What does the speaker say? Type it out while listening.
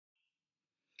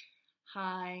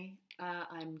Hi,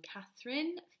 I'm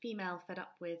Catherine, Female Fed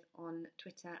Up With on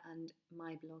Twitter, and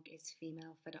my blog is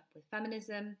Female Fed Up With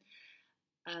Feminism.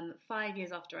 5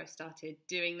 years after I started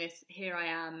doing this, here I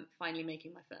am finally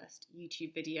making my first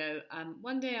YouTube video.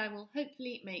 One day I will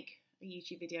hopefully make a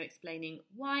YouTube video explaining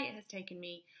why it has taken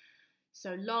me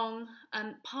so long.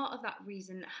 Part of that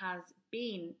reason has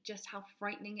been just how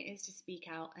frightening it is to speak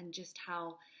out and just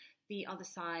how the other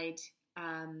side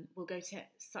will go to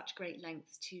such great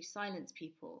lengths to silence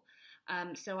people.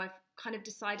 So I've kind of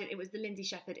decided it was the Lindsay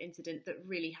Shepherd incident that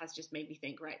really has just made me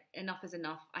think, right, enough is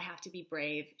enough. I have to be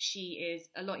brave. She is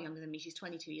a lot younger than me. She's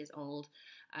 22 years old.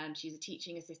 She's a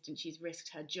teaching assistant. She's risked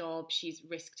her job. She's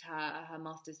risked her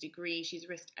master's degree. She's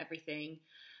risked everything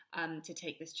to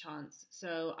take this chance.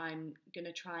 So I'm going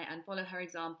to try and follow her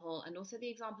example, and also the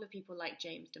example of people like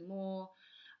James Damore,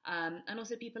 and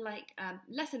also people like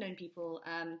lesser known people.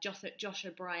 Josh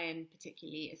O'Brien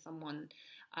particularly is someone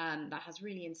that has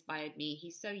really inspired me.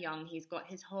 He's so young. He's got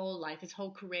his whole life, his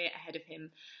whole career ahead of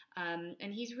him,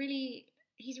 and he's really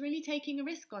taking a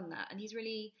risk on that, and he's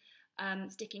really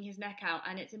sticking his neck out.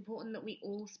 And it's important that we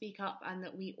all speak up and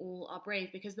that we all are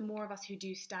brave, because the more of us who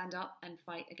do stand up and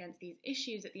fight against these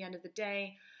issues at the end of the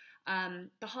day,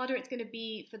 the harder it's going to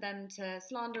be for them to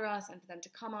slander us and for them to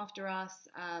come after us,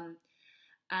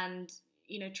 and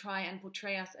try and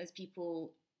portray us as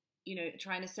people,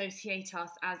 try and associate us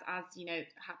as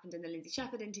happened in the Lindsay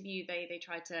Shepherd interview. They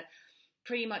tried to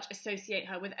pretty much associate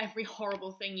her with every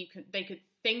horrible thing they could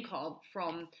think of,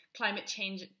 from climate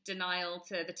change denial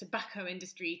to the tobacco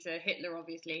industry to Hitler,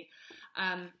 obviously.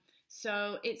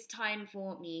 So it's time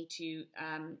for me to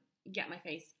get my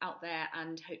face out there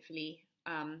and hopefully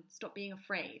stop being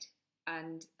afraid.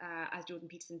 And as Jordan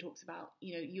Peterson talks about,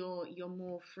 you're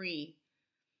more free.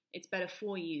 It's better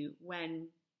for you when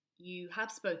you have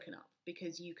spoken up,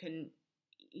 because you can,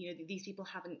 these people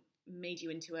haven't made you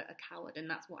into a coward. And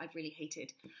that's what I've really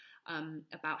hated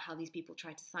about how these people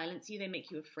try to silence you. They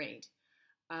make you afraid.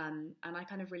 And I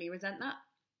kind of really resent that.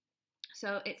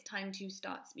 So it's time to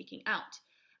start speaking out.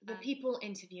 The people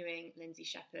interviewing Lindsay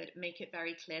Shepherd make it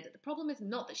very clear that the problem is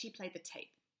not that she played the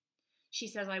tape. She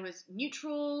says, I was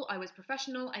neutral, I was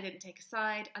professional, I didn't take a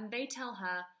side. And they tell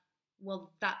her,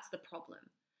 well, that's the problem.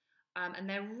 And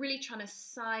they're really trying to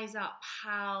size up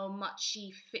how much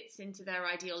she fits into their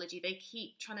ideology. They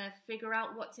keep trying to figure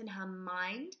out what's in her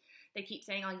mind. They keep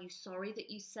saying, are you sorry that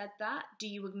you said that? Do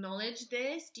you acknowledge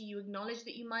this? Do you acknowledge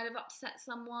that you might have upset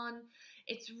someone?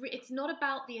 It's not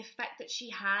about the effect that she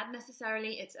had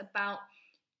necessarily. It's about,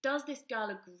 does this girl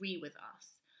agree with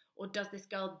us? Or does this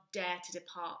girl dare to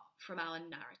depart from our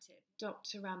narrative?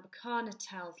 Dr. Rambakana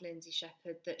tells Lindsay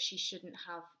Shepherd that she shouldn't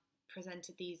have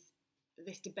presented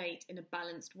this debate in a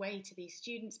balanced way to these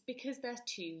students because they're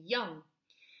too young.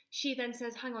 She then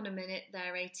says, hang on a minute,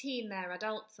 they're 18, they're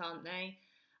adults, aren't they?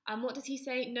 And what does he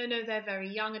say? No, they're very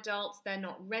young adults. They're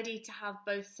not ready to have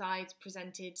both sides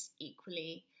presented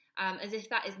equally. As if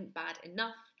that isn't bad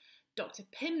enough, Dr.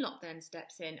 Pimlott then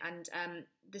steps in, and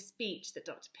the speech that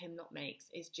Dr. Pimlott makes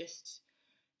is just,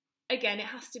 again, it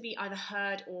has to be either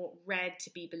heard or read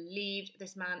to be believed.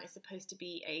 This man is supposed to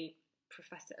be a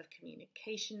professor of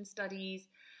communication studies.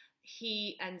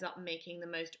 He ends up making the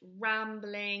most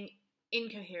rambling,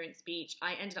 incoherent speech.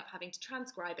 I ended up having to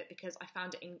transcribe it because I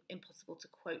found it impossible to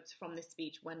quote from this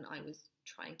speech when I was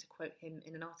trying to quote him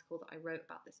in an article that I wrote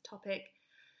about this topic.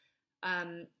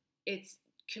 It's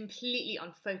completely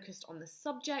unfocused on the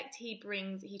subject. He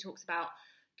talks about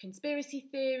conspiracy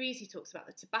theories, he talks about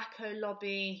the tobacco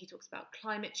lobby, he talks about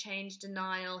climate change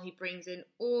denial, he brings in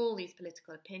all these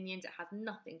political opinions. It has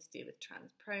nothing to do with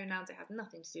trans pronouns, it has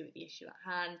nothing to do with the issue at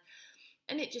hand,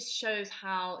 and it just shows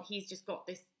how he's just got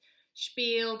this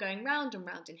spiel going round and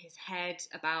round in his head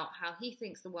about how he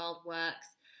thinks the world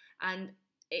works. And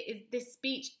this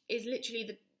speech is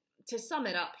literally, to sum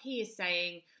it up, he is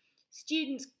saying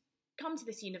students come to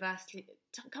this university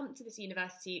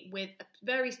with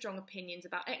very strong opinions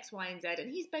about X, Y, and Z, and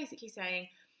he's basically saying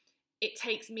it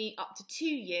takes me up to 2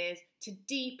 years to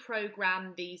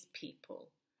deprogram these people.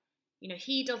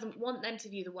 He doesn't want them to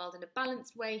view the world in a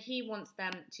balanced way. He wants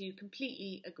them to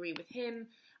completely agree with him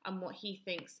and what he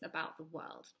thinks about the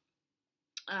world.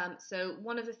 So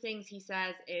one of the things he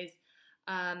says is,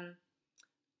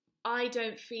 I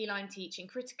don't feel I'm teaching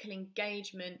critical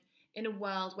engagement in a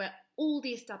world where all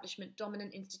the establishment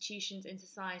dominant institutions in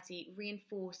society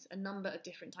reinforce a number of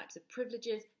different types of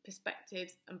privileges,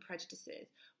 perspectives, and prejudices,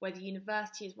 where the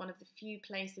university is one of the few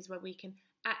places where we can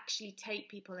actually take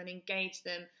people and engage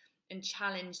them and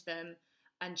challenge them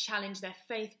and challenge their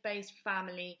faith-based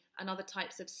family and other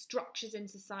types of structures in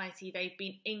society they've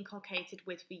been inculcated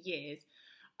with for years.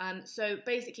 So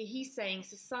basically he's saying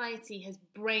society has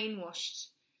brainwashed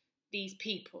these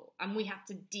people and we have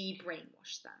to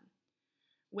de-brainwash them,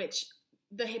 which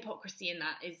the hypocrisy in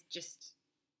that is just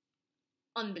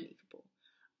unbelievable.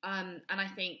 And I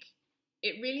think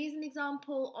it really is an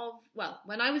example of, well,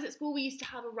 when I was at school, we used to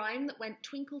have a rhyme that went,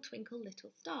 twinkle, twinkle,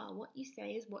 little star, what you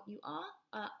say is what you are.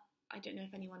 I don't know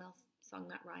if anyone else sung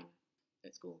that rhyme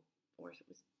at school, or if it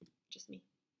was just me.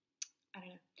 I don't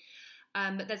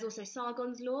know. But there's also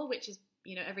Sargon's law, which is,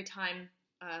 every time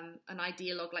an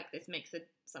ideologue like this makes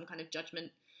some kind of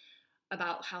judgment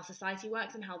about how society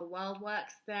works and how the world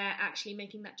works, they're actually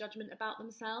making that judgment about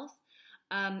themselves.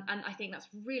 And I think that's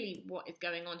really what is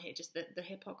going on here, just that the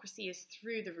hypocrisy is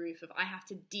through the roof of I have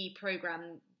to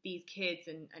deprogram these kids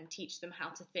and teach them how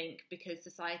to think because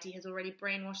society has already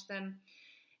brainwashed them.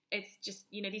 It's just,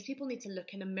 these people need to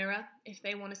look in a mirror if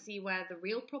they want to see where the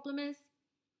real problem is.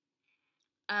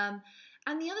 And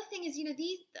the other thing is,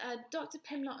 these Dr.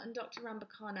 Pimlott and Dr.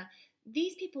 Rambakana,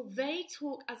 these people, they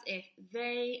talk as if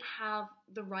they have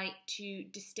the right to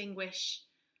distinguish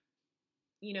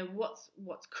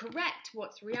what's correct,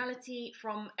 what's reality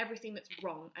from everything that's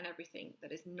wrong and everything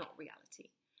that is not reality.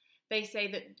 They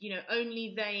say that,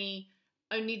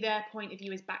 only their point of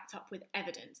view is backed up with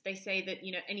evidence. They say that,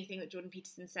 anything that Jordan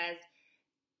Peterson says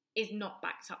is not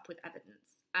backed up with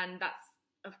evidence. And that's,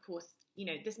 of course,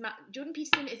 Jordan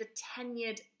Peterson is a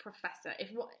tenured professor.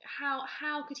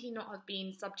 How could he not have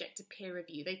been subject to peer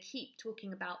review? They keep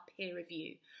talking about peer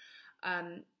review.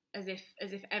 As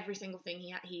if every single thing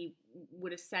he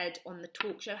would have said on the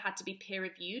talk show had to be peer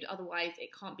reviewed, otherwise it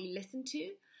can't be listened to,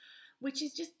 which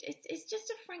is just it's just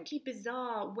a frankly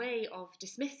bizarre way of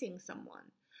dismissing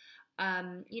someone.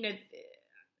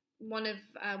 One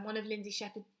of Lindsay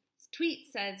Shepherd's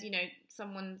tweets says,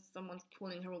 someone's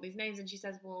calling her all these names, and she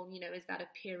says, well, is that a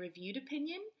peer reviewed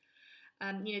opinion?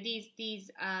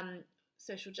 These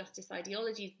social justice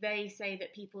ideologies, they say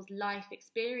that people's life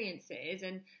experiences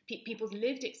and people's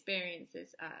lived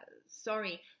experiences,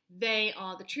 they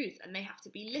are the truth and they have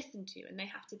to be listened to and they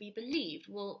have to be believed.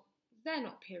 Well, they're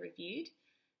not peer-reviewed,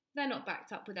 they're not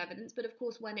backed up with evidence, but of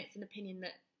course when it's an opinion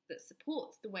that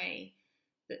supports the way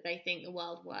that they think the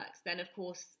world works, then of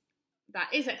course that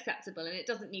is acceptable and it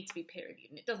doesn't need to be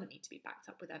peer-reviewed and it doesn't need to be backed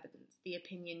up with evidence. The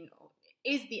opinion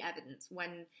is the evidence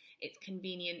when it's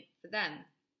convenient for them.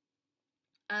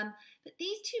 But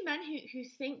these two men who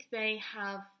think they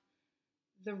have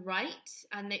the right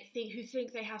and who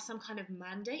think they have some kind of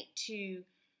mandate to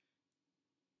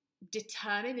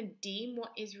determine and deem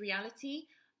what is reality,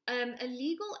 a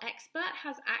legal expert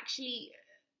has actually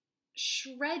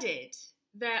shredded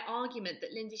their argument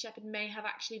that Lindsay Shepherd may have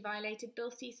actually violated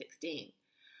Bill C-16.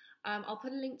 I'll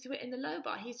put a link to it in the low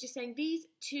bar. He's just saying these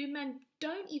two men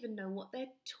don't even know what they're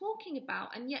talking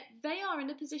about, and yet they are in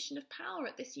a position of power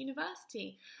at this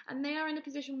university, and they are in a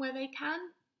position where they can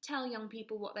tell young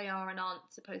people what they are and aren't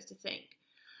supposed to think.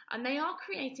 And they are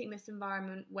creating this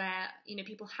environment where,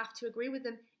 people have to agree with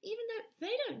them, even though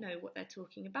they don't know what they're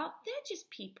talking about. They're just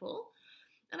people.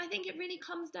 And I think it really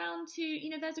comes down to,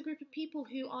 there's a group of people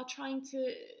who are trying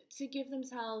to give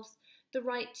themselves the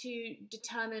right to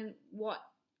determine what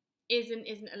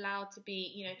isn't allowed to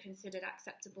be, considered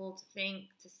acceptable to think,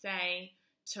 to say,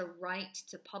 to write,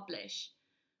 to publish.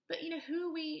 But, who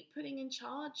are we putting in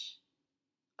charge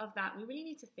of that? We really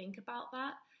need to think about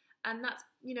that. And that's,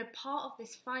 part of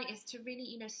this fight is to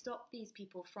really, stop these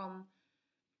people from,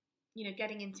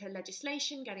 getting into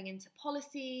legislation, getting into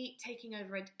policy, taking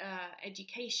over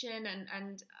education,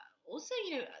 and also,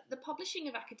 the publishing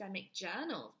of academic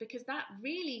journals, because that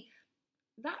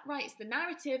writes the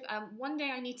narrative. One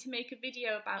day I need to make a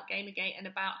video about Gamergate and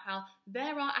about how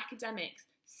there are academics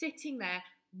sitting there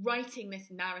writing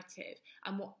this narrative,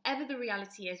 and whatever the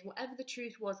reality is, whatever the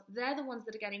truth was, they're the ones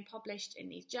that are getting published in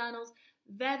these journals.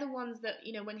 They're the ones that,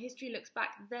 when history looks back,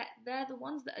 they're the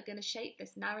ones that are going to shape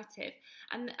this narrative.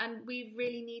 And we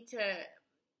really need to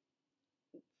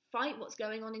fight what's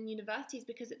going on in universities,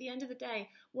 because at the end of the day,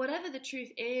 whatever the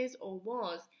truth is or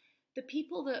was, the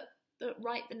people that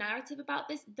write the narrative about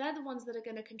this, they're the ones that are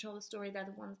going to control the story. They're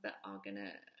the ones that are going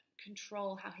to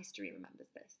control how history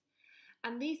remembers this.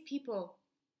 And these people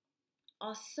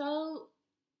are so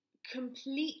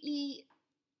completely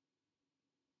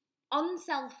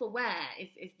unself-aware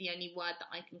is the only word that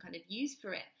I can kind of use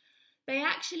for it. They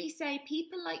actually say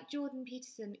people like Jordan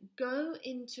Peterson go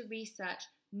into research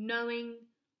knowing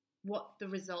what the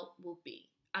result will be,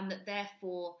 and that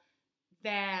therefore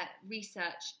their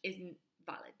research isn't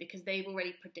valid because they've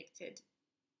already predicted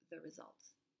the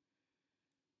results.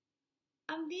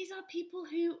 And these are people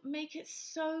who make it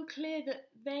so clear that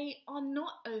they are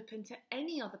not open to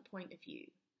any other point of view.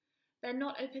 They're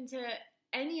not open to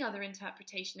any other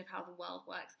interpretation of how the world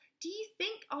works. Do you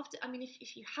think after, I mean,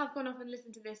 if you have gone off and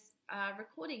listened to this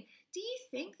recording, do you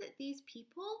think that these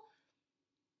people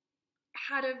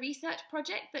had a research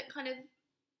project that kind of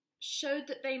showed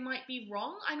that they might be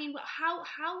wrong? I mean,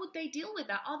 how would they deal with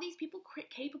that? Are these people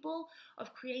capable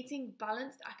of creating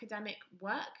balanced academic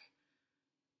work?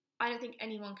 I don't think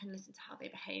anyone can listen to how they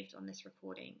behaved on this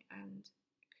recording and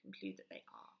conclude that they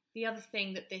are. The other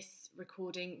thing that this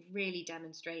recording really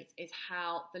demonstrates is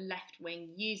how the left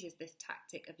wing uses this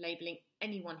tactic of labelling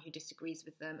anyone who disagrees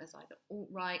with them as either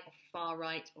alt-right or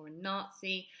far-right or a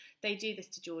Nazi. They do this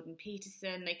to Jordan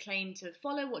Peterson. They claim to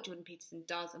follow what Jordan Peterson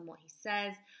does and what he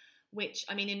says, which,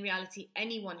 I mean, in reality,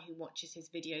 anyone who watches his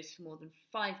videos for more than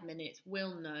 5 minutes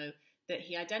will know that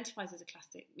he identifies as a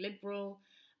classic liberal,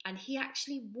 and he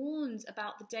actually warns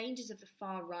about the dangers of the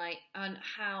far right and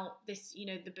how this, you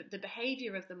know, the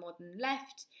behaviour of the modern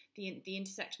left, the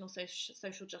intersectional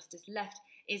social justice left,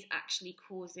 is actually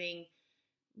causing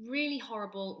really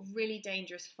horrible, really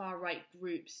dangerous far right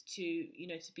groups to, you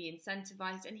know, to be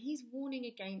incentivised. And he's warning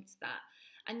against that.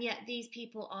 And yet these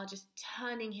people are just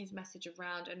turning his message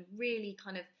around and really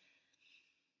kind of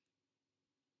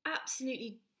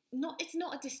absolutely not, it's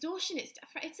not a distortion,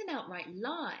 it's an outright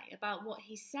lie about what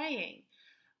he's saying.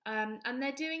 And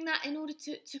they're doing that in order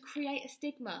to create a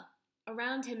stigma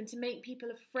around him and to make people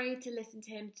afraid to listen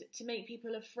to him, to make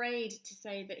people afraid to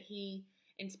say that he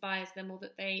inspires them or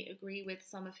that they agree with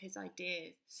some of his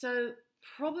ideas. So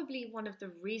probably one of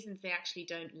the reasons they actually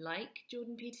don't like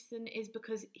Jordan Peterson is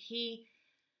because he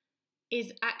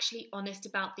is actually honest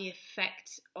about the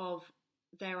effect of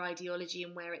their ideology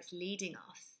and where it's leading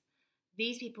us.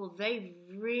 These people, they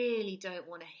really don't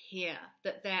want to hear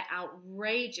that their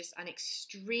outrageous and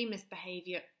extremist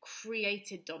behaviour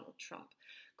created Donald Trump,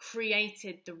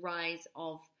 created the rise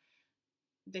of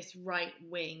this right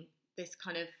wing, this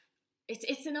kind of,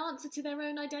 it's an answer to their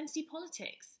own identity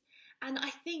politics. And I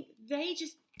think they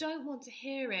just don't want to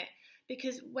hear it,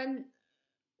 because when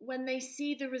they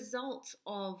see the result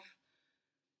of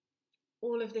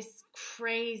all of this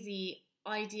crazy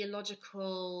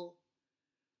ideological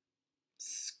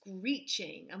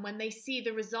screeching, and when they see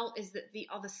the result is that the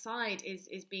other side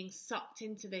is being sucked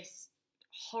into this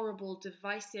horrible,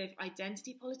 divisive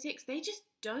identity politics, they just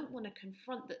don't want to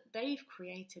confront that they've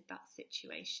created that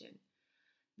situation.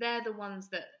 They're the ones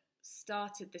that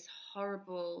started this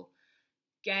horrible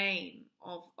game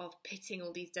of pitting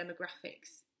all these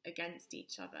demographics against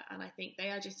each other, and I think they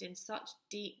are just in such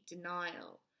deep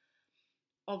denial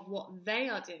of what they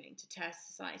are doing to tear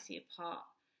society apart.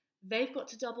 They've got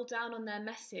to double down on their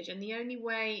message, and the only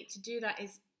way to do that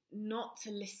is not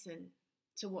to listen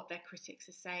to what their critics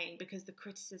are saying, because the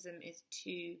criticism is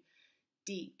too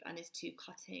deep and is too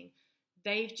cutting.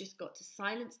 They've just got to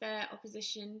silence their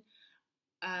opposition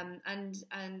and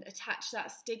attach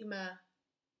that stigma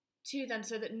to them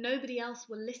so that nobody else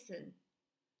will listen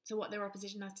to what their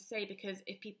opposition has to say, because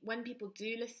when people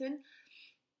do listen,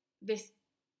 this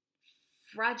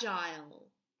fragile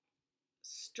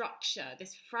structure,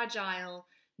 this fragile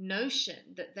notion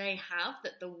that they have,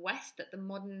 that the West, that the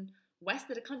modern West,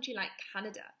 that a country like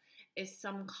Canada is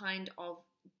some kind of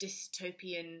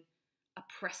dystopian,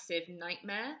 oppressive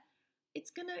nightmare,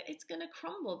 it's gonna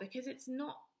crumble, because it's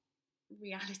not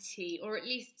reality, or at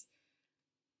least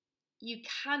you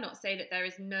cannot say that there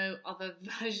is no other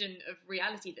version of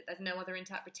reality, that there's no other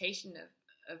interpretation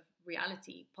of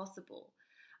reality possible,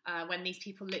 when these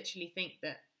people literally think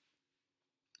that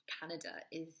Canada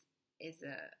is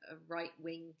a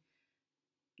right-wing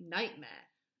nightmare.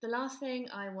 The last thing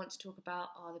I want to talk about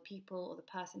are the people, or the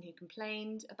person who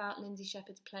complained about Lindsay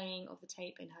Shepherd's playing of the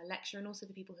tape in her lecture, and also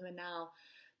the people who are now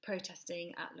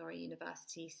protesting at Laurier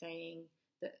University, saying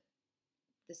that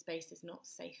the space is not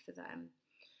safe for them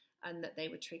and that they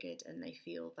were triggered and they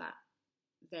feel that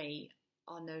they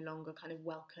are no longer kind of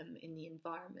welcome in the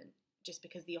environment just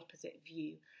because the opposite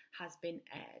view has been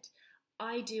aired.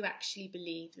 I do actually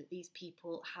believe that these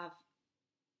people have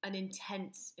an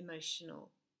intense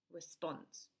emotional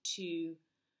response to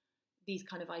these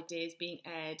kind of ideas being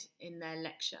aired in their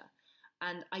lecture.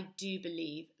 And I do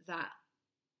believe that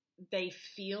they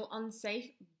feel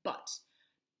unsafe, but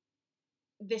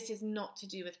this is not to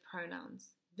do with pronouns.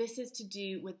 This is to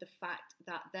do with the fact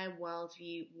that their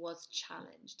worldview was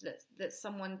challenged, that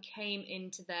someone came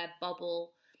into their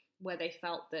bubble where they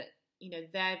felt that, you know,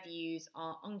 their views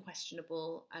are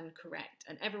unquestionable and correct,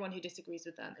 and everyone who disagrees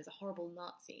with them is a horrible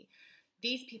Nazi.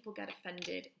 These people get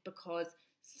offended because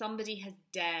somebody has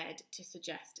dared to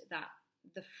suggest that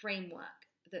the framework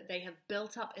that they have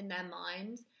built up in their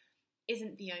minds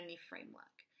isn't the only framework,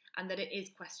 and that it is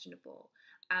questionable.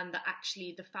 and that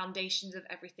actually the foundations of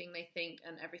everything they think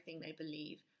and everything they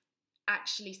believe,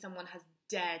 actually someone has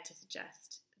dared to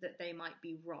suggest that they might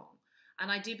be wrong.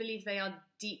 And I do believe they are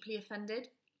deeply offended,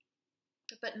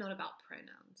 but not about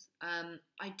pronouns.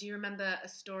 I do remember a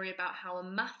story about how a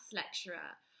maths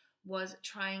lecturer was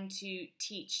trying to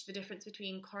teach the difference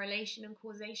between correlation and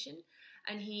causation,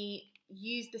 and he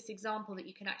used this example that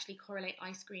you can actually correlate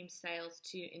ice cream sales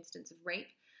to incidents of rape,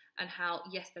 and how,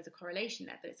 yes, there's a correlation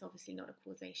there, but it's obviously not a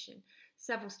causation.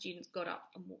 Several students got up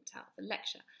and walked out of the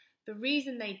lecture. The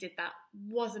reason they did that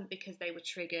wasn't because they were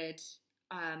triggered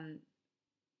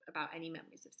about any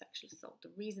memories of sexual assault. The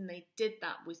reason they did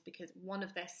that was because one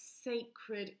of their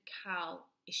sacred cow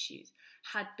issues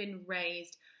had been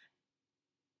raised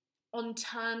on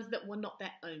terms that were not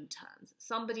their own terms.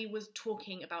 Somebody was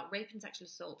talking about rape and sexual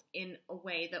assault in a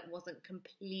way that wasn't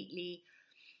completely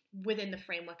within the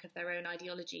framework of their own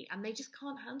ideology, and they just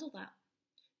can't handle that.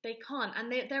 They can't,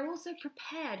 and they're also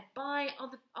prepared by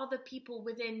other people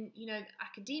within, you know,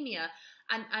 academia,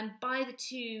 and by the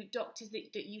two doctors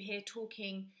that you hear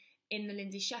talking in the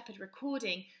Lindsay Shepherd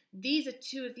recording. These are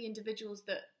two of the individuals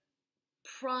that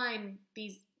prime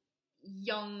these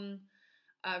young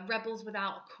rebels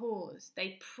without a cause.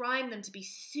 They prime them to be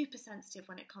super sensitive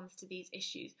when it comes to these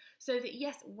issues, so that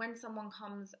yes, when someone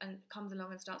comes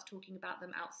along and starts talking about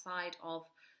them outside of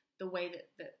the way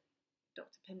that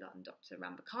Dr. Pindot and Dr.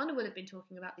 Rambakana will have been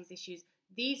talking about these issues,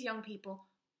 these young people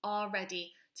are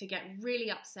ready to get really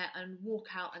upset and walk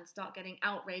out and start getting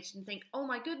outraged and think, oh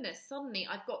my goodness, suddenly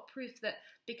I've got proof that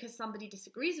because somebody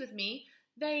disagrees with me,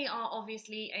 they are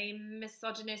obviously a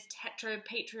misogynist,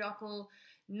 heteropatriarchal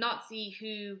Nazi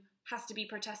who has to be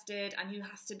protested and who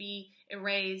has to be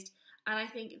erased. And I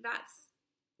think that's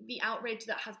the outrage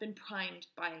that has been primed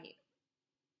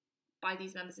by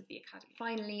these members of the academy.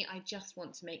 Finally, I just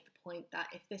want to make the point that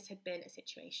if this had been a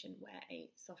situation where a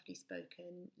softly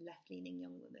spoken, left-leaning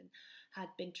young woman had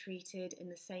been treated in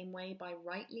the same way by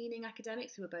right-leaning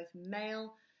academics who are both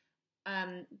male,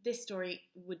 this story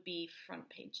would be front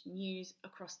page news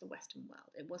across the Western world.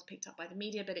 It was picked up by the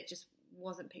media, but it just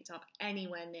wasn't picked up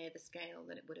anywhere near the scale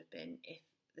that it would have been if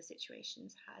the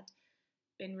situations had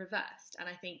been reversed. And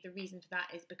I think the reason for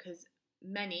that is because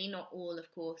many, not all,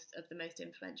 of course, of the most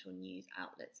influential news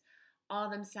outlets are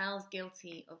themselves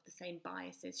guilty of the same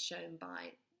biases shown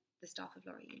by the staff of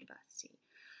Laurier University.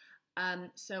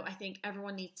 So I think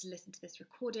everyone needs to listen to this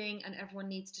recording, and everyone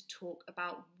needs to talk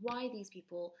about why these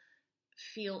people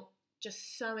feel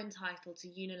just so entitled to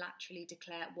unilaterally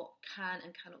declare what can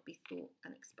and cannot be thought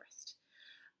and expressed.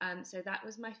 So that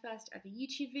was my first ever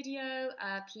YouTube video.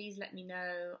 Please let me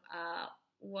know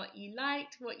what you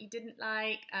liked, what you didn't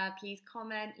like. Please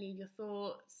comment, leave your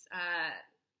thoughts.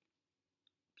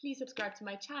 Please subscribe to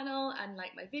my channel and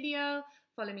like my video.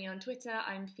 Follow me on Twitter,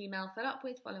 I'm Female Fed Up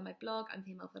With. Follow my blog, I'm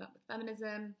Female Fed Up With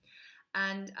Feminism.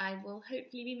 And I will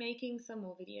hopefully be making some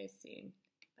more videos soon.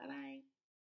 Bye bye.